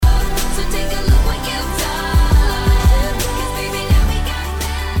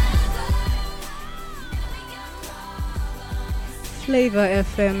FLAVA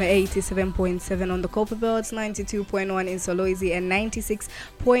FM 87.7 on the Copperbelt, 92.1 in Solwezi, and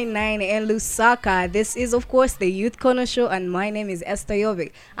 96.9 in Lusaka. This is, of course, the Youth Corner Show, and my name is Esther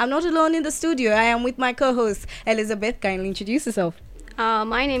Yovic. I'm not alone in the studio. I am with my co-host, Elizabeth. Kindly introduce yourself.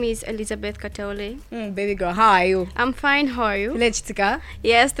 My name is Elizabeth Katole. Baby girl, how are you? I'm fine, how are you? Tulechitika?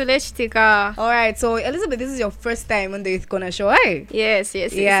 Yes, Tulechitika. Alright, so Elizabeth, this is your first time on the Youth Corner Show, right? Yes.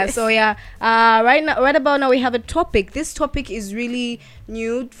 So right about now we have a topic. This topic is really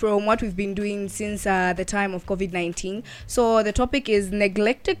new from what we've been doing since the time of COVID-19. So the topic is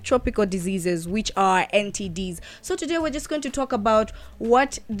neglected tropical diseases, which are NTDs. So today we're just going to talk about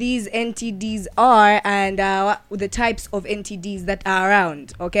what these NTDs are and the types of NTDs that are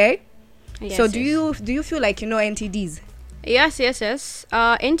around. Okay. Yes, so do you feel like you know NTDs? Yes.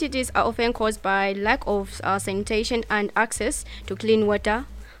 NTDs are often caused by lack of sanitation and access to clean water,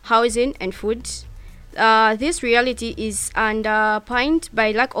 housing, and food. This reality is underpinned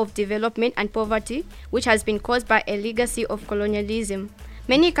by lack of development and poverty, which has been caused by a legacy of colonialism.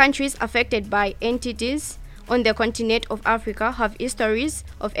 Many countries affected by NTDs on the continent of Africa have histories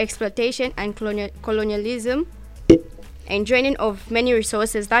of exploitation and colonialism and draining of many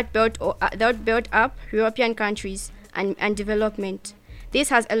resources that built up European countries and development. This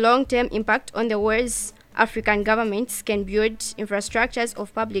has a long-term impact on the ways African governments can build infrastructures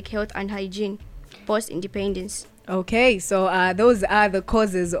of public health and hygiene post-independence. Okay, so those are the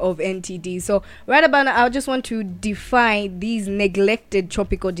causes of NTD. So right about now, I just want to define these neglected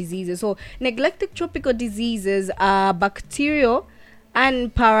tropical diseases. So neglected tropical diseases are bacterial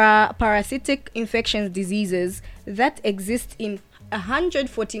and parasitic infections diseases that exist in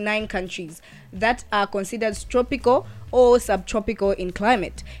 149 countries that are considered tropical or subtropical in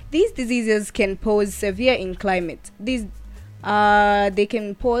climate. These diseases can pose severe in climate. They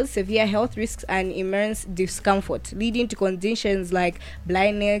can pose severe health risks and immense discomfort, leading to conditions like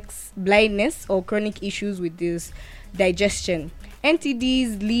blindness or chronic issues with this digestion.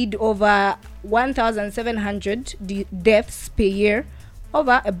 NTDs lead over 1,700 deaths per year,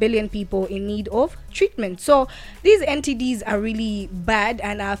 over 1 billion people in need of treatment. So these NTDs are really bad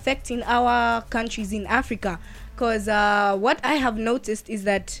and are affecting our countries in Africa, because what I have noticed is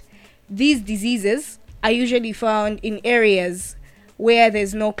that these diseases are usually found in areas where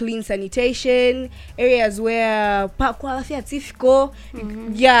there's no clean sanitation, areas where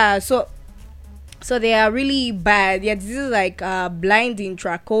so they are really bad. Yeah, diseases like blinding,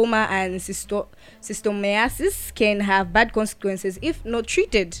 trachoma, and cystomasis can have bad consequences if not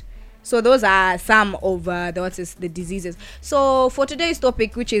treated. So those are some of the diseases. So for today's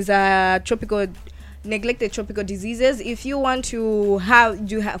topic, which is neglected tropical diseases, if you want to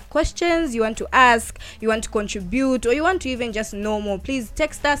have questions, you want to ask, you want to contribute, or you want to even just know more, please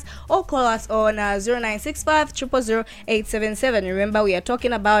text us or call us on 0965 000 877. Remember, we are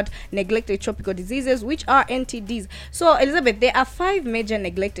talking about neglected tropical diseases, which are NTDs. So Elizabeth, there are 5 major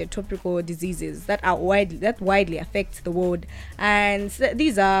neglected tropical diseases that widely affect the world, and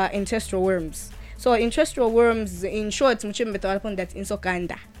these are ancestral worms. So ancestral worms, in short, that's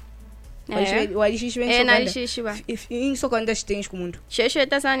insokanda. If insokonda chitenji kumuntu.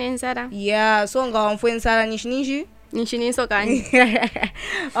 Shesheta sana ensara. Yeah, so ngawamfuensara nishininji. Nishinisokani.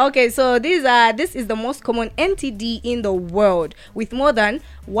 Okay, so this is the most common NTD in the world, with more than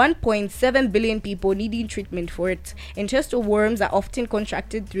 1.7 billion people needing treatment for it. Ancestral worms are often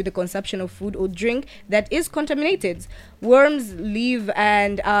contracted through the consumption of food or drink that is contaminated. Worms live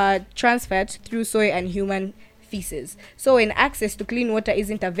and are transferred through soil and human feces. So when access to clean water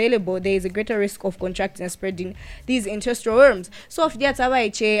isn't available, there is a greater risk of contracting and spreading these ancestral worms. So if that's I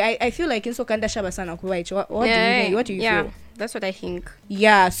feel like insokanda shaba sana kubaiche. What do you feel? That's what I think.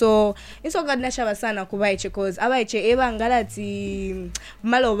 Yeah, so insokanda shaba sana kubaiche cause abaiche eba ngalati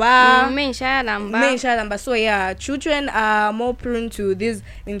maloba lamba. So yeah, children are more prone to these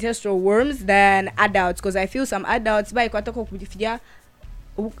ancestral worms than adults, because I feel some adults by kwatako kujifia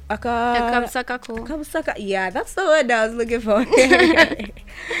Kabusaka. Yeah, that's the word I was looking for.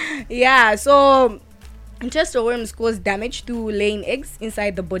 Yeah, so ancestral worms cause damage to laying eggs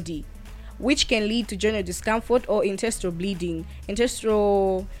inside the body, which can lead to general discomfort or intestinal bleeding.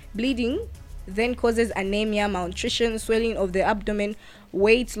 Intestinal bleeding then causes anemia, malnutrition, swelling of the abdomen,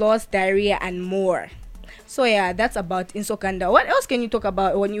 weight loss, diarrhea, and more. So yeah, that's about insokanda. What else can you talk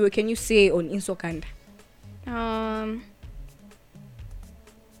about can you say on insokanda?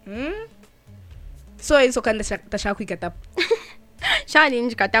 So insokanda tashakwikatap. Shani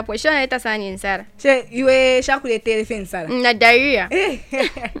njikatapo. Shana eta sani nsara. Iwe shakulete elephant sala. Na diarrhea.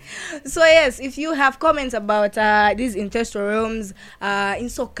 So yes, if you have comments about these intestinal realms,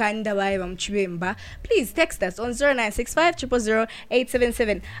 insokanda bae bamchibemba, please text us on 0965 000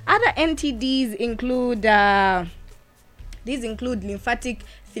 877. Other NTDs include lymphatic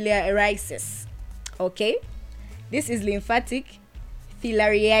filariasis. Okay, this is lymphatic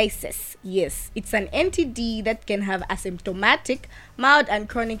filariasis. Yes, it's an NTD that can have asymptomatic, mild and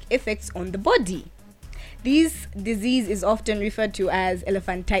chronic effects on the body. This disease is often referred to as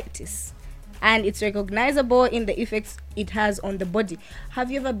elephantitis, and it's recognizable in the effects it has on the body. Have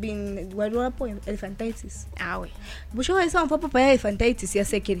you ever been elephantitis? Awe. Busho isa papa elephantitis ya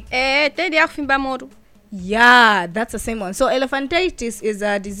sekiri. Tedi akufimba moru. Yeah, that's the same one. So elephantitis is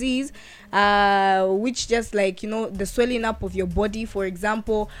a disease which just like, the swelling up of your body. For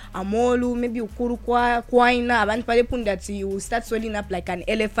example, amolu, maybe ukuru kwaina, abantu pale that you start swelling up like an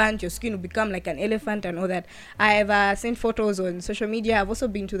elephant, your skin will become like an elephant and all that. I've seen photos on social media. I've also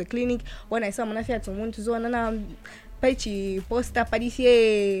been to the clinic when I saw manafia someone to zona paichi poster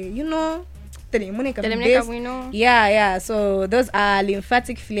padifie, yeah. So those are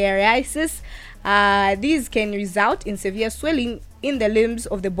lymphatic filariasis. These can result in severe swelling in the limbs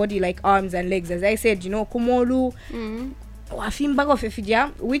of the body, like arms and legs. As I said, kumolu,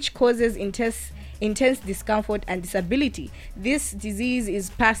 which causes intense discomfort and disability. This disease is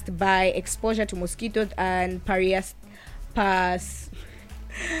passed by exposure to mosquitoes and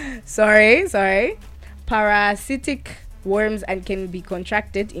parasitic worms, and can be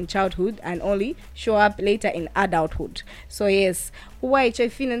contracted in childhood and only show up later in adulthood. So yes, why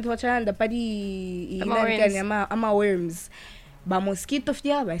chefin and padi ama worms ba mosquito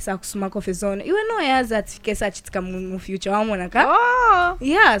fya ba isa kusuma kofezona iwe no yaza tikesa chitika mu future wamonaka.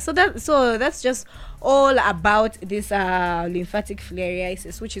 Yeah, so that's just all about this lymphatic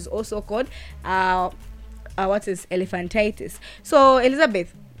filariasis, which is also called what is elephantitis. So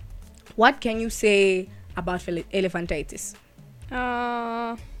Elizabeth, what can you say about elephantitis?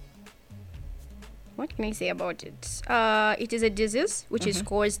 What can I say about it? It is a disease which is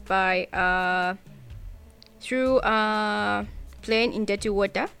caused by through playing in dirty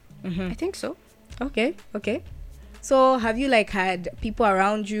water. I think so. Okay. So have you had people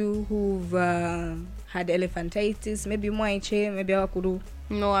around you who've had elephantitis? Maybe moiche, maybe wakuru?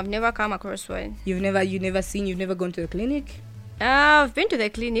 No, I've never come across one. You've never gone to the clinic? I've been to the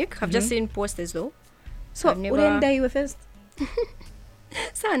clinic. I've just seen posters though. So unaenda iwe first?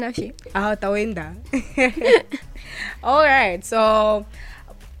 Sana fi. Tawenda. All right. So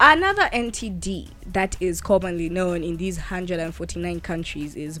another NTD that is commonly known in these 149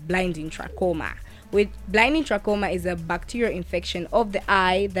 countries is blinding trachoma. Blinding trachoma is a bacterial infection of the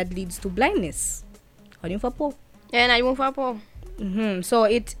eye that leads to blindness. So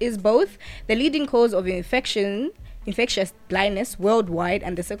it is both the leading cause of infectious blindness worldwide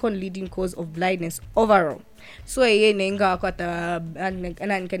and the second leading cause of blindness overall. So blinding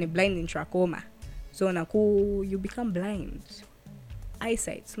trachoma. So you become blind.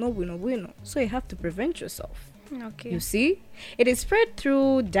 Eyesight's no bueno. So you have to prevent yourself. Okay. You see? It is spread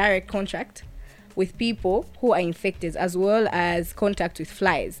through direct contact with people who are infected, as well as contact with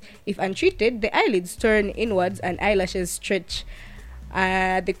flies. If untreated, the eyelids turn inwards and eyelashes stretch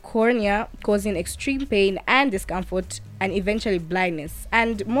the cornea, causing extreme pain and discomfort and eventually blindness.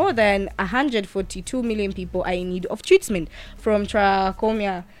 And more than 142 million people are in need of treatment from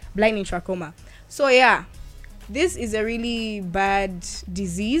blinding trachoma. So yeah, this is a really bad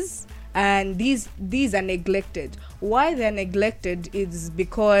disease, and these are neglected. Why they're neglected is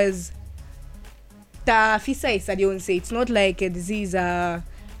because it's not like a disease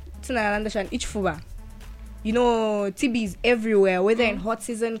TB is everywhere, whether in hot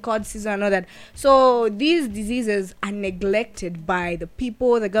season, cold season, and all that. So these diseases are neglected by the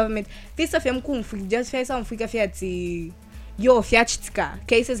people, the government. Cases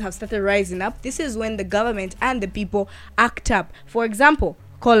have started rising up. This is when the government and the people act up. For example,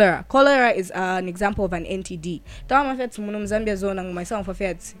 cholera is an example of an NTD.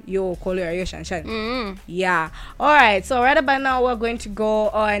 Yeah. All right, so right about now we're going to go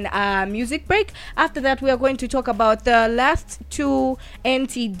on a music break. After that, we are going to talk about the last two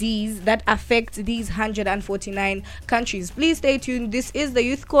NTDs that affect these 149 countries. Please stay tuned. This is the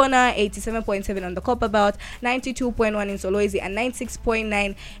Youth Corner, 87.7 on the Copper Belt, 92.1 in Solwezi, and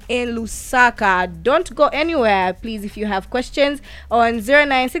 96.9 in Lusaka. Don't go anywhere, please, if you have questions on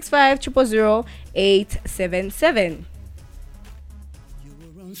 0965 000 877.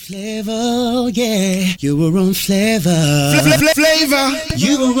 Flavor, yeah, you were on flavor. Flavor,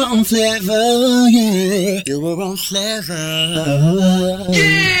 you were on flavor, yeah, you were on flavor.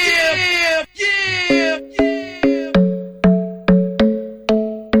 Yeah, yeah, yeah.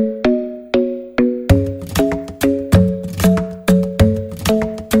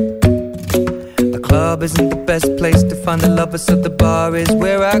 The club isn't the best place to find the lovers, so the bar is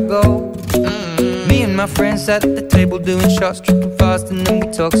where I go. Me and my friends at the table doing shots, tripping fast, and then we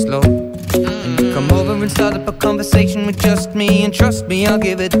talk slow. And you come over and start up a conversation with just me, and trust me, I'll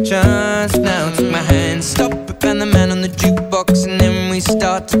give it a chance. Now take my hand, stop it, and the man on the jukebox, and then we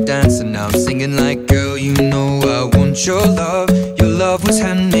start to dance. And now I'm singing like, girl, you know I want your love. Your love was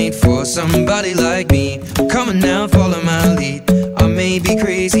handmade for somebody like me. Come on now, follow my lead. I may be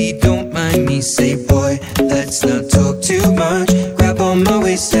crazy, don't mind me. Say, boy, let's not talk too much. Grab on my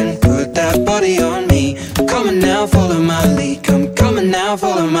waist and put that body on me. Come on now, follow my lead. Come on now,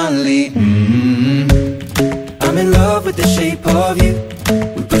 follow my lead. I'm in love with the shape of you.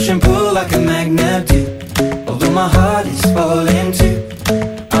 We push and pull like a magnet do. Although my heart is falling too.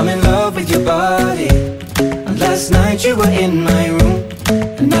 I'm in love with your body. And last night you were in my room,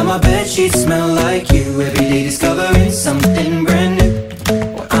 and now my bedsheets smell like you. Every day discovering something brand new.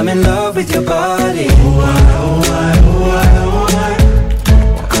 Well, I'm in love with your body. Oh, I, oh, I, oh, I, oh, I.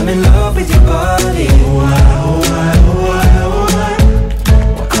 I'm in love with your body. Oh, I, oh, I, oh, I, oh,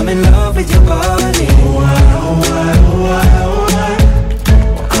 I. I'm in love with your body. Oh, I, oh, I, oh, I, oh,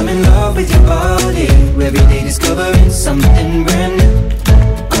 I. I'm in love with your body. Every day discovering something brand new.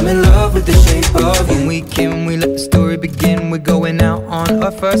 I'm in love with the shape of you. When we can, we let the story begin. We're going out on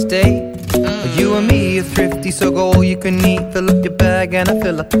our first date. You and me are thrifty, so go all you can eat. Fill up your bag and I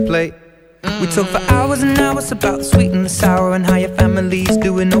fill up the plate. We talk for hours and hours about the sweet and the sour, and how your family's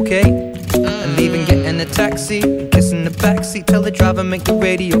doing okay. And even getting a taxi, and kissing the backseat. Tell the driver make the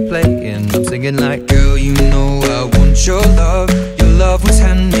radio play. And I'm singing like, girl, you know I want your love. Your love was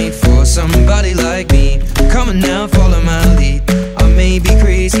handmade for somebody like me. Come on now, follow my lead. I may be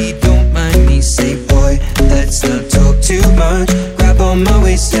crazy, don't mind me. Say, boy, let's not talk too much. Grab on my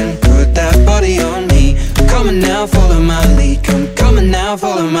waist and put that body on me. Come on now, follow my lead. Come on now,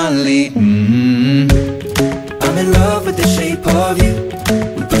 follow my lead. I'm in love with the shape of you.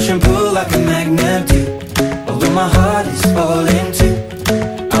 We push and pull like a magnet do. Although my heart is falling too.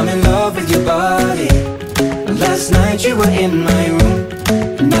 I'm in love with your body. Last night you were in my room,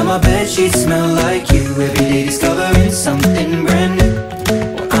 and now my bedsheets smell like you. Every day discovering something brand new.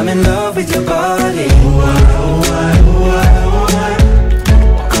 Well, I'm in love with your body. Oh, I, oh, I, oh, I, oh, I.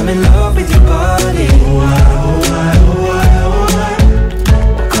 I'm in love with your body. Oh, I, oh, I, oh, I, oh,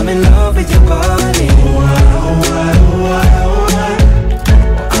 I. I'm in love with your body. Oh, I, oh, I, oh, I, oh,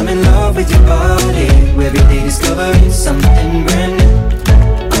 I. I'm in love with your body. Every day discovering something brand new.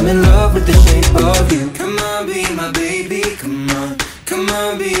 I'm in love with the shape of you. Come on, be my baby, come on. Come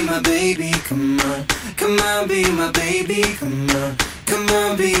on, be my baby, come on. Come on, be my baby, come on. Come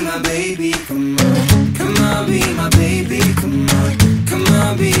on, be my baby, come on. Come on, be my baby, come on. Come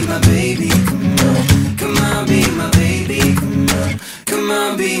on, be my baby, come on. Come on, be my baby, come on. Come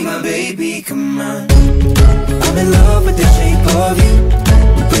on, be my baby, come on. I'm in love with the shape of you.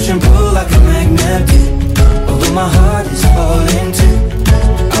 We push and pull like a magnet do. Although my heart is falling too.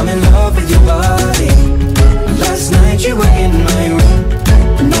 I'm in love with your body. Last night you were in my room,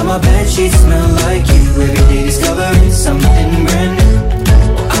 and now my bedsheets smell like you. Every day discovering something brand new.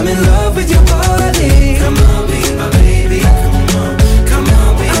 I'm in love with your body. Come on, be my baby. Come on, come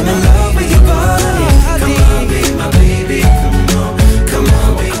on, be I'm in love with your body. Come on, be my baby. Come on, come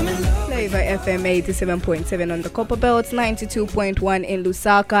on, be I'm in love. FLAVA FM 87.7 on the Copper Belt, 92.1 in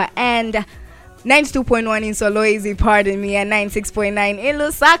Lusaka, and 92.1 in Solwezi, pardon me, and 96.9 in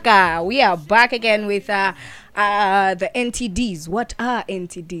Lusaka. We are back again with the NTDs. What are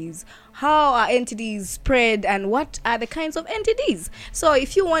NTDs? How are NTDs spread, and what are the kinds of NTDs? So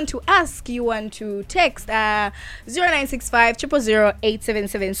if you want to ask, you want to text 0965 000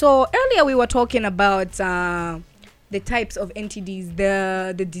 877. So earlier we were talking about the types of NTDs,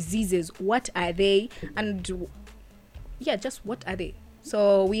 the diseases. What are they? And yeah, just what are they?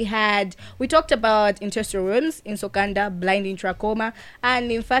 So we talked about intestinal worms, insokanda, blind intrachoma, and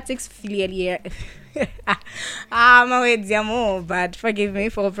lymphatics filiaria. But forgive me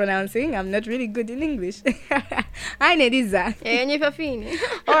for pronouncing. I'm not really good in English. I need Iza.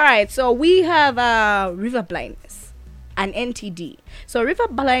 All right. So we have river blindness, an NTD. So river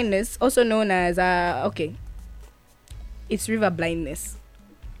blindness, also known as it's river blindness.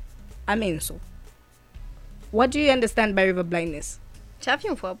 I mean, so what do you understand by river blindness?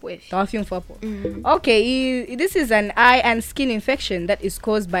 Chafing for both. Okay, this is an eye and skin infection that is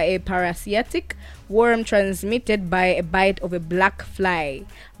caused by a parasitic worm transmitted by a bite of a black fly.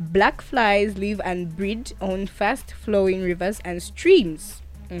 Black flies live and breed on fast-flowing rivers and streams,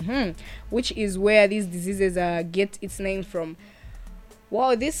 which is where these diseases get its name from.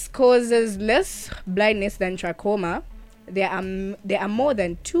 While this causes less blindness than trachoma, there are more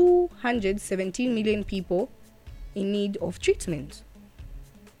than 217 million people in need of treatment.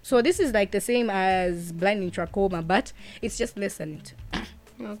 So this is like the same as blinding trachoma, but it's just less than it.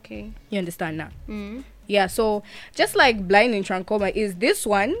 Okay. You understand now? Yeah, so just like blinding trachoma is this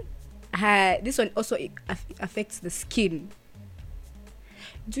one also affects the skin.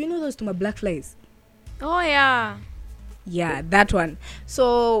 Do you know those black flies? Oh yeah. Yeah, that one.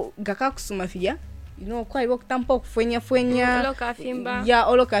 So gakakusuma fia, you know, quite work tampo fuenya. Yeah,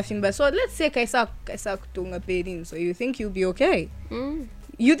 oloka fimba. So let's say kaisa kutunga pedin. So you think you'll be okay?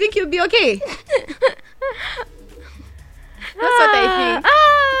 You think you'll be okay? That's what I think.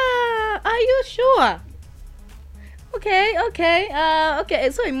 Are you sure? Okay.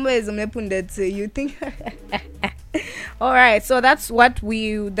 So you think all right, so that's what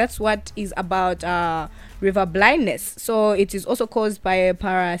is about river blindness. So it is also caused by a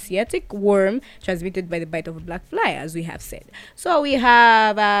parasitic worm transmitted by the bite of a black fly, as we have said. So we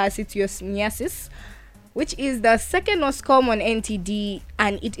have cysticercosis, which is the second most common NTD,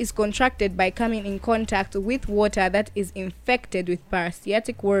 and it is contracted by coming in contact with water that is infected with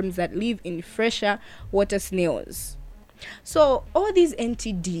parasitic worms that live in fresher water snails. So all these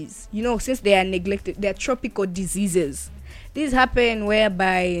NTDs, you know, since they are neglected, they are tropical diseases. These happen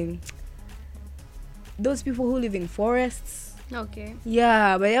whereby those people who live in forests. Okay.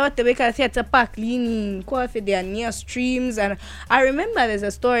 Yeah, but cleaning, they are near streams, and I remember there's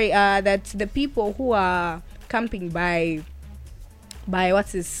a story that the people who are camping by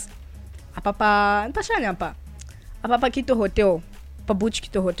what's this? Apapa Kito Hotel, Pabuch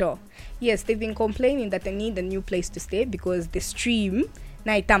Kito Hotel. Yes, they've been complaining that they need a new place to stay because the stream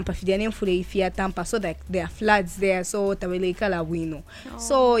na itampa tampa, so that there are floods there, so tawelekala wino.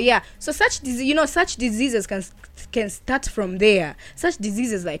 So yeah, so such diseases can start from there. Such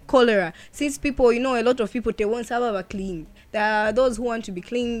diseases like cholera, since people, a lot of people they won't have clean. There are those who want to be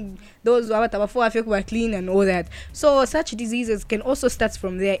clean, those who are clean and all that. So such diseases can also start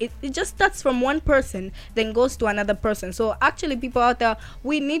from there. It just starts from one person, then goes to another person. So actually, people out there,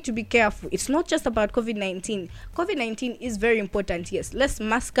 we need to be careful. It's not just about COVID-19. COVID-19 is very important, yes. Let's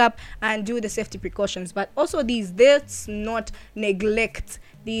mask up and do the safety precautions. But also let's not neglect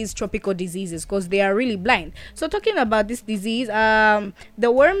these tropical diseases because they are really blind. So talking about this disease, the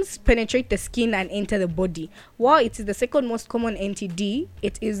worms penetrate the skin and enter the body. While it is the second most common NTD,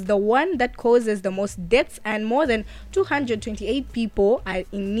 it is the one that causes the most deaths, and more than 228 people are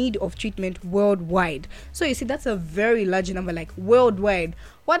in need of treatment worldwide. So you see, that's a very large number, like worldwide.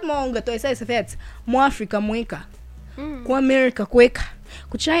 What more unga say is more Africa mweka, kwa America kweka,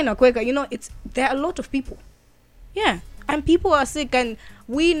 ku China kweka, there are a lot of people. Yeah. And people are sick, and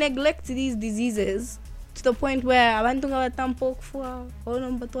we neglect these diseases to the point where and all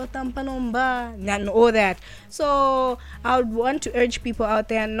that. So I would want to urge people out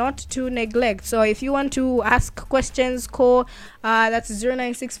there not to neglect. So if you want to ask questions, call that's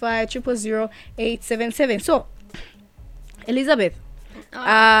 0965 000 877. So Elizabeth,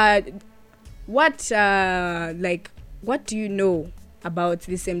 what do you know about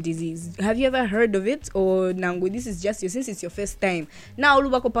this same disease? Have you ever heard of it, or nangu this is just since it's your first time? Now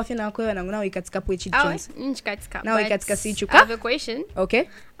ulubako pafia na kwewa nangu now ikatika pwe chitons. Now ikatika sichuka. I have a question. Okay.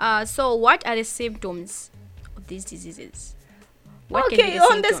 So what are the symptoms of these diseases? Okay,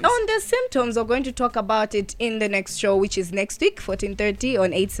 on the symptoms, we're going to talk about it in the next show, which is next week, 14:30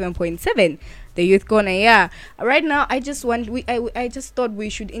 on 87.7, the Youth Corner. Yeah. Right now, I just thought we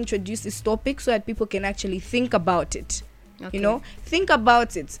should introduce this topic so that people can actually think about it. Okay. Think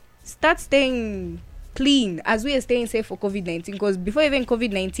about it. Start staying clean as we are staying safe for COVID-19. Because before even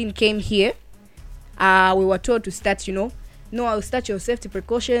COVID-19 came here, we were told to start, I'll start your safety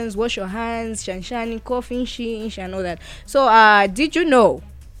precautions, wash your hands, shanshani, coughing, and all that. So, did you know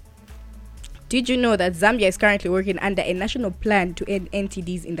that Zambia is currently working under a national plan to end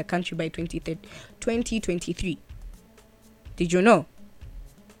NTDs in the country by 2023? Did you know?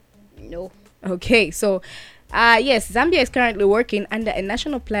 No. Okay, so yes, Zambia is currently working under a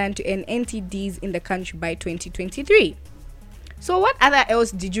national plan to end NTDs in the country by 2023. So what other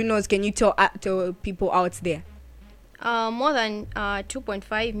else did you know? Can you tell people out there? More than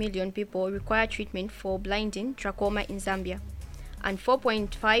 2.5 million people require treatment for blinding trachoma in Zambia, and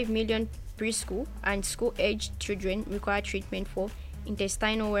 4.5 million preschool and school-aged children require treatment for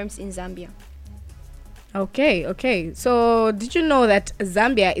intestinal worms in Zambia. Okay. So, did you know that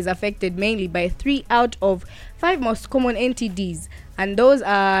Zambia is affected mainly by 3 out of 5 most common NTDs, and those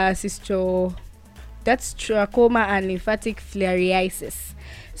are that's trachoma and lymphatic filariasis.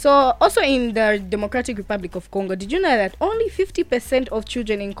 So, also in the Democratic Republic of Congo, did you know that only 50% of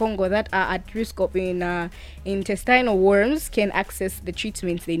children in Congo that are at risk of intestinal worms can access the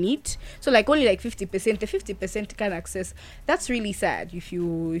treatment they need? So, like only like 50%, the 50% can access. That's really sad. If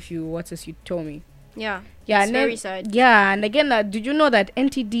you what else you told me. Yeah, Yeah, it's very sad. Yeah, and again, did you know that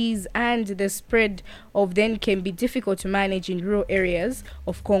NTDs and the spread of them can be difficult to manage in rural areas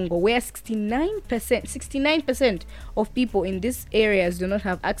of Congo, where 69% of people in these areas do not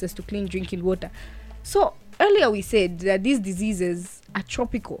have access to clean drinking water. So earlier we said that these diseases are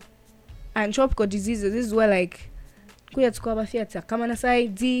tropical, and tropical diseases, this is where like Fimti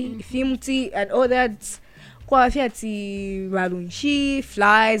and all that.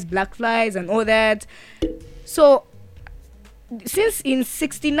 Flies, black flies, and all that. So, since in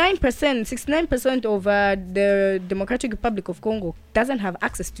 69% of the Democratic Republic of Congo doesn't have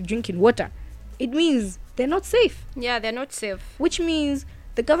access to drinking water, it means they're not safe. Yeah, they're not safe. Which means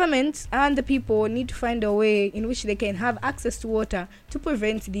the government and the people need to find a way in which they can have access to water to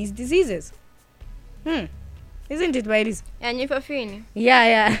prevent these diseases. Isn't it, Baileys? And if I feel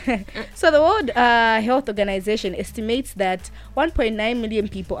Yeah. So the World Health Organization estimates that 1.9 million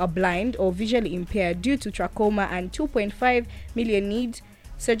people are blind or visually impaired due to trachoma, and 2.5 million need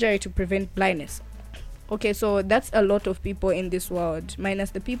surgery to prevent blindness. Okay, so that's a lot of people in this world,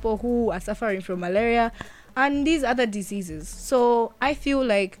 minus the people who are suffering from malaria and these other diseases. So I feel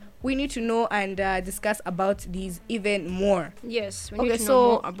like we need to know and discuss about these even more. Yes, we need to know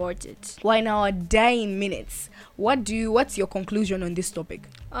more about it. Why in our dying minutes? What's your conclusion on this topic?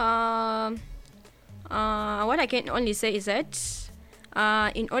 What I can only say is that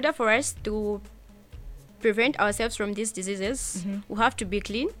in order for us to prevent ourselves from these diseases, we have to be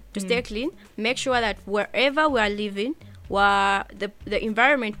clean, to stay clean, make sure that wherever we are living, the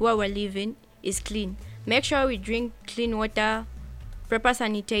environment where we're living is clean. Make sure we drink clean water, proper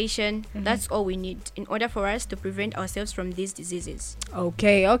sanitation. That's all we need in order for us to prevent ourselves from these diseases.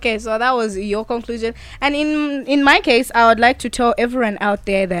 Okay, so that was your conclusion. And in my case, I would like to tell everyone out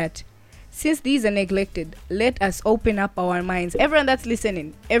there that since these are neglected, let us open up our minds. Everyone that's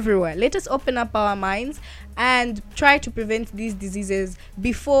listening, everywhere, let us open up our minds and try to prevent these diseases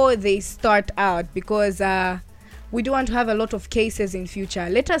before they start out, because we don't want to have a lot of cases in future.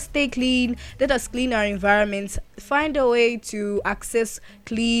 Let us stay clean. Let us clean our environments. Find a way to access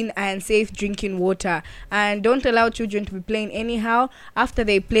clean and safe drinking water. And don't allow children to be playing anyhow. After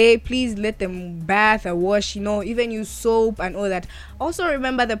they play, please let them bath or wash, even use soap and all that. Also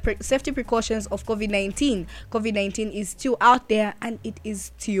remember the safety precautions of COVID-19. COVID-19 is still out there and it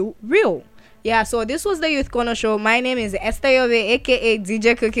is still real. Yeah, so this was the Youth Corner Show. My name is Esther Yobe, aka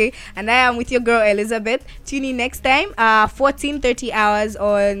DJ Cookie, and I am with your girl Elizabeth. Tune in next time, 14:30 hours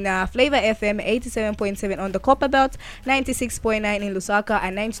on FLAVA FM 87.7 on the Copper Belt, 96.9 in Lusaka,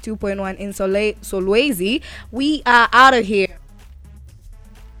 and 92.1 in Solwezi. We are out of here.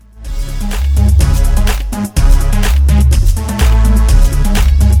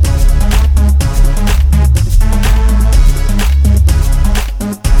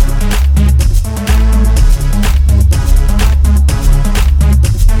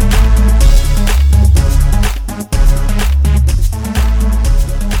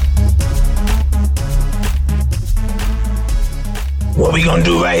 What we gonna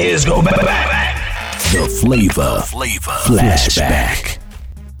do right here is go back. The FLAVA Flashback.